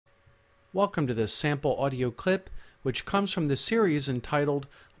Welcome to this sample audio clip, which comes from the series entitled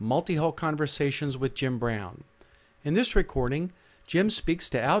Multihull Conversations with Jim Brown. In this recording, Jim speaks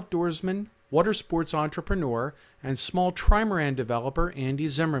to outdoorsman, watersports entrepreneur, and small trimaran developer Andy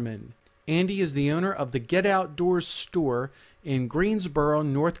Zimmerman. Andy is the owner of the Get Outdoors store in Greensboro,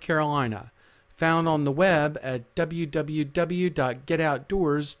 North Carolina, found on the web at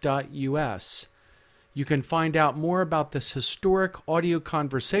www.getoutdoors.us. You can find out more about this historic audio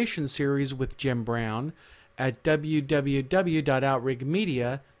conversation series with Jim Brown at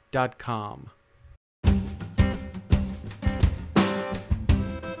www.outrigmedia.com.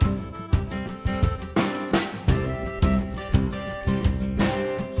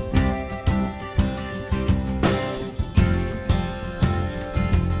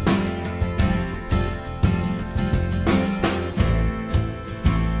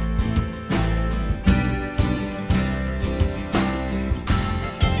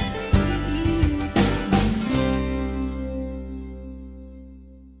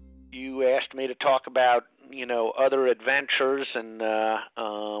 Me to talk about, other adventures, and, I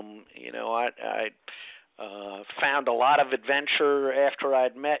found a lot of adventure after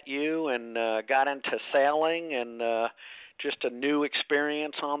I'd met you and got into sailing and just a new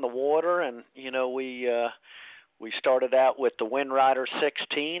experience on the water. And, we started out with the Windrider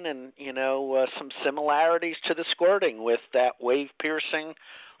 16 and, some similarities to the squirting with that wave-piercing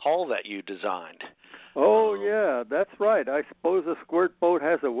hull that you designed. Oh, yeah, that's right. I suppose a squirt boat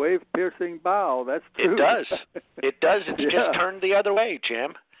has a wave-piercing bow. That's true. It does. It does. It's just turned the other way,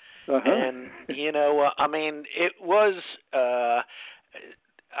 Jim. And, it was, I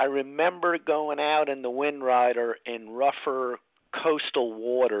remember going out in the Windrider in rougher coastal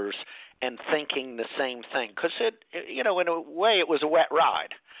waters and thinking the same thing. Because, in a way, it was a wet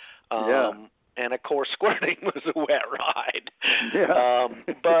ride. And, of course, squirting was a wet ride. Yeah.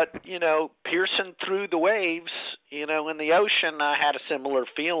 But, piercing through the waves, in the ocean, I had a similar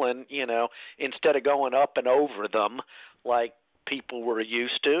feeling, instead of going up and over them like people were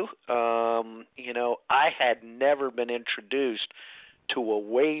used to. I had never been introduced to a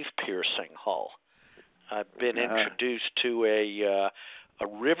wave-piercing hull. I've been introduced to a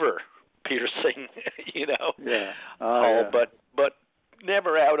river-piercing, hull, but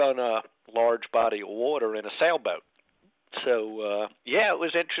never out on a large body of water in a sailboat. So, it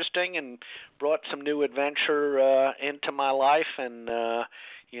was interesting and brought some new adventure into my life. And,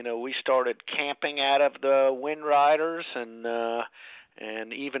 we started camping out of the Windriders and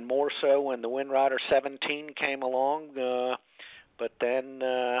even more so when the Windrider 17 came along. But then,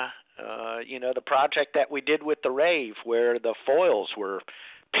 the project that we did with the Rave where the foils were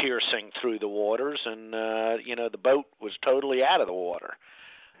piercing through the waters and, the boat was totally out of the water.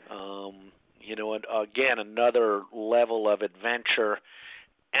 Again, another level of adventure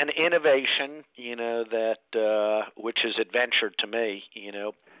and innovation, which is adventure to me,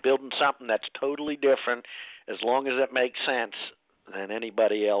 building something that's totally different as long as it makes sense than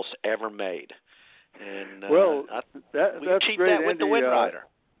anybody else ever made. And we that's great, that with Andy. the Windrider.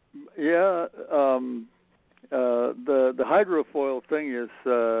 The hydrofoil thing is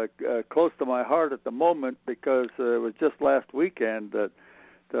close to my heart at the moment because it was just last weekend that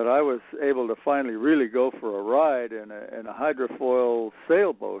I was able to finally really go for a ride in a hydrofoil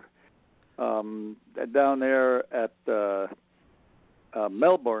sailboat down there at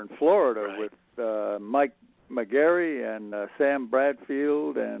Melbourne, Florida, right, with Mike McGarry and Sam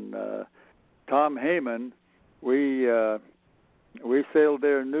Bradfield and Tom Heyman. We sailed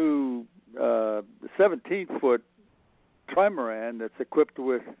their new 17-foot trimaran that's equipped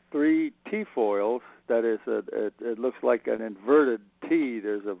with 3 T-foils. That is, it looks like an inverted T.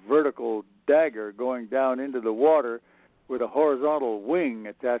 There's a vertical dagger going down into the water with a horizontal wing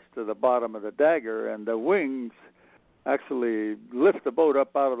attached to the bottom of the dagger, and the wings actually lift the boat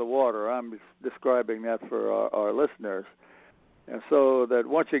up out of the water. I'm describing that for our listeners. And so that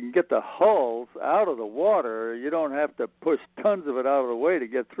once you can get the hulls out of the water, you don't have to push tons of it out of the way to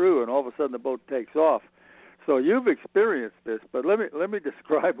get through, and all of a sudden the boat takes off. So you've experienced this, but let me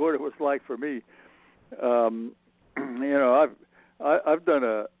describe what it was like for me. I've done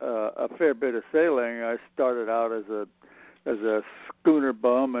a fair bit of sailing. I started out as a schooner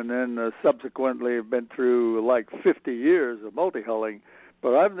bum, and then subsequently have been through like 50 years of multi-hulling.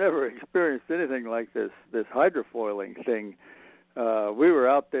 But I've never experienced anything like this hydrofoiling thing. We were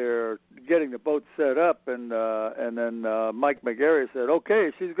out there getting the boat set up, and then Mike McGarry said,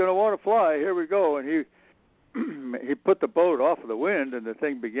 "Okay, she's going to want to fly. Here we go." And he put the boat off of the wind, and the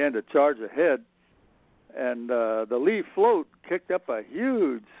thing began to charge ahead. And the lee float kicked up a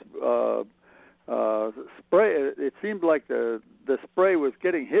huge spray. It seemed like the the spray was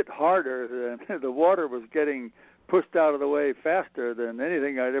getting hit harder, and the water was getting pushed out of the way faster than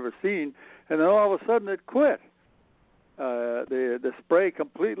anything I'd ever seen. And then all of a sudden it quit. The spray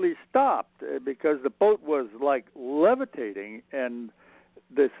completely stopped because the boat was like levitating, and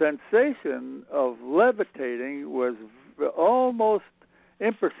the sensation of levitating was almost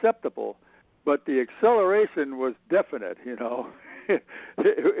imperceptible, but the acceleration was definite.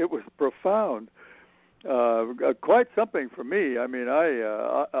 It was profound. Quite something for me. I mean,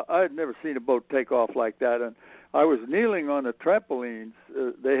 I had never seen a boat take off like that, and I was kneeling on the trampolines.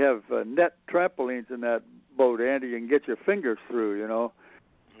 They have net trampolines in that boat, Andy. You can get your fingers through,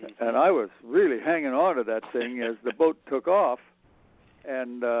 Mm-hmm. And I was really hanging on to that thing as the boat took off.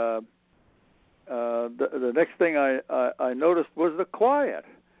 And the next thing I noticed was the quiet.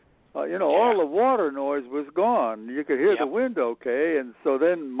 All the water noise was gone. You could hear the wind okay, and so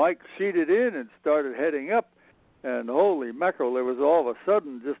then Mike sheeted in and started heading up, and holy mackerel, there was all of a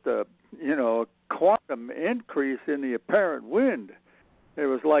sudden just a quantum increase in the apparent wind. It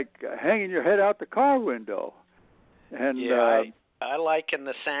was like hanging your head out the car window. And I liken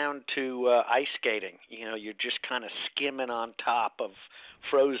the sound to ice skating. You're just kind of skimming on top of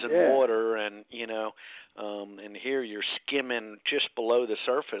frozen water, and and here you're skimming just below the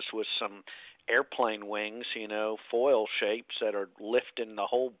surface with some airplane wings, foil shapes that are lifting the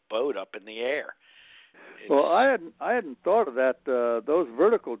whole boat up in the air. Well, I hadn't thought of that. Those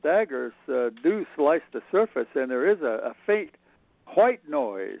vertical daggers do slice the surface, and there is a faint white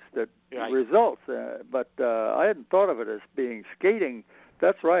noise that results. But I hadn't thought of it as being skating.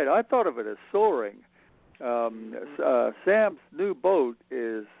 That's right. I thought of it as soaring. Sam's new boat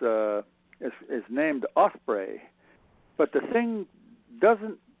is named Osprey, but the thing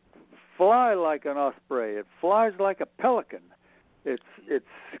doesn't fly like an osprey. It flies like a pelican. It's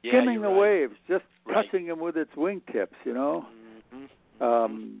skimming the waves, just touching them with its wingtips.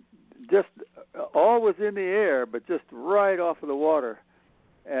 Just always in the air, but just right off of the water,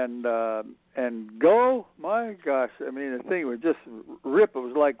 and go. My gosh, I mean, the thing would just rip. It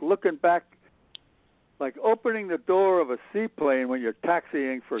was like looking back, like opening the door of a seaplane when you're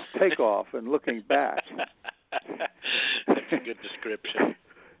taxiing for takeoff and looking back. That's a good description.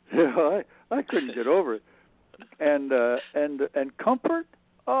 I couldn't get over it. And comfort.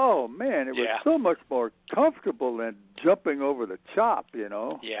 Oh man, it was so much more comfortable than jumping over the chop.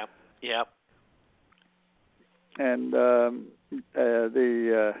 Yeah. Yeah. And the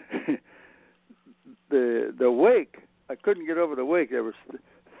wake, I couldn't get over the wake. There was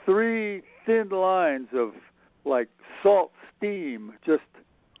 3 thin lines of like salt steam just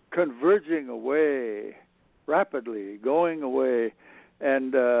converging away rapidly, going away.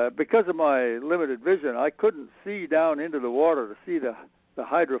 And because of my limited vision, I couldn't see down into the water to see the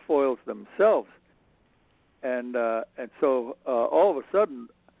hydrofoils themselves. And so all of a sudden,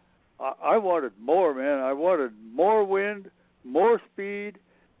 I wanted more, man. I wanted more wind, more speed,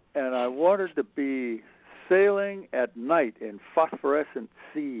 and I wanted to be sailing at night in phosphorescent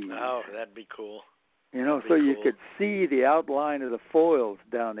seas. Oh, that'd be cool. You could see the outline of the foils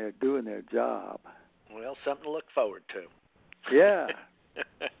down there doing their job. Well, something to look forward to. Yeah.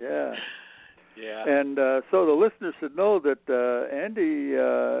 Yeah. Yeah. And so the listeners should know that Andy,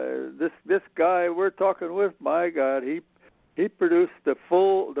 this guy we're talking with, my God, he produced the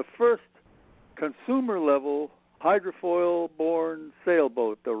first consumer level hydrofoil borne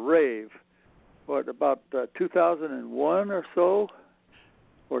sailboat, the Rave. What, about 2001 or so,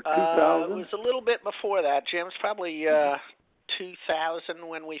 or 2000? It was a little bit before that, Jim. It's probably 2000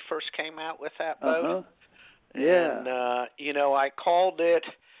 when we first came out with that boat. Yeah. And, I called it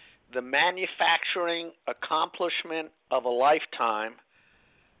the manufacturing accomplishment of a lifetime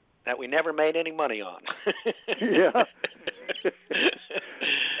that we never made any money on. Yeah.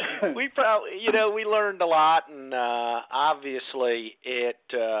 We probably, we learned a lot, and obviously it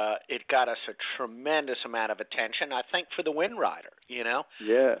got us a tremendous amount of attention. I think for the Windrider, Yeah.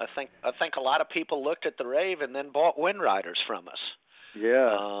 I think a lot of people looked at the Rave and then bought Windriders from us.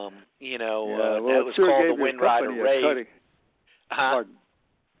 Yeah. Well, that was called the Windrider Rave.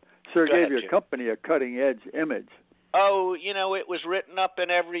 Sure gave your company a cutting-edge image. Oh, it was written up in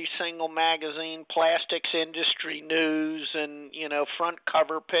every single magazine, plastics industry news, and, front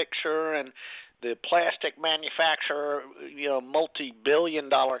cover picture, and the plastic manufacturer,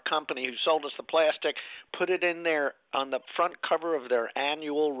 multi-billion-dollar company who sold us the plastic, put it in there on the front cover of their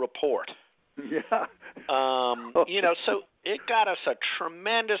annual report. Yeah. So it got us a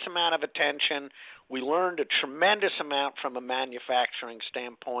tremendous amount of attention. We learned a tremendous amount from a manufacturing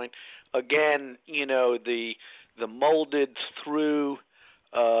standpoint. Again, the molded through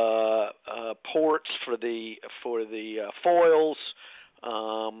ports for the foils.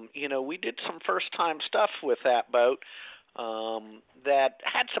 We did some first-time stuff with that boat that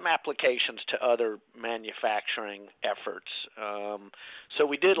had some applications to other manufacturing efforts. So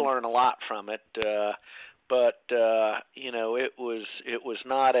we did learn a lot from it, but it was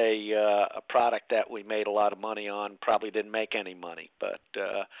not a product that we made a lot of money on. Probably didn't make any money, but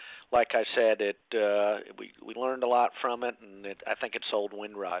like I said, we learned a lot from it, and I think it sold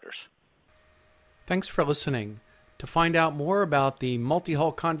Windriders. Thanks for listening. To find out more about the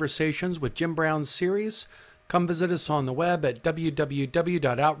Multihull Conversations with Jim Brown series, come visit us on the web at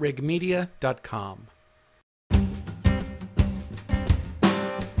www.outrigmedia.com.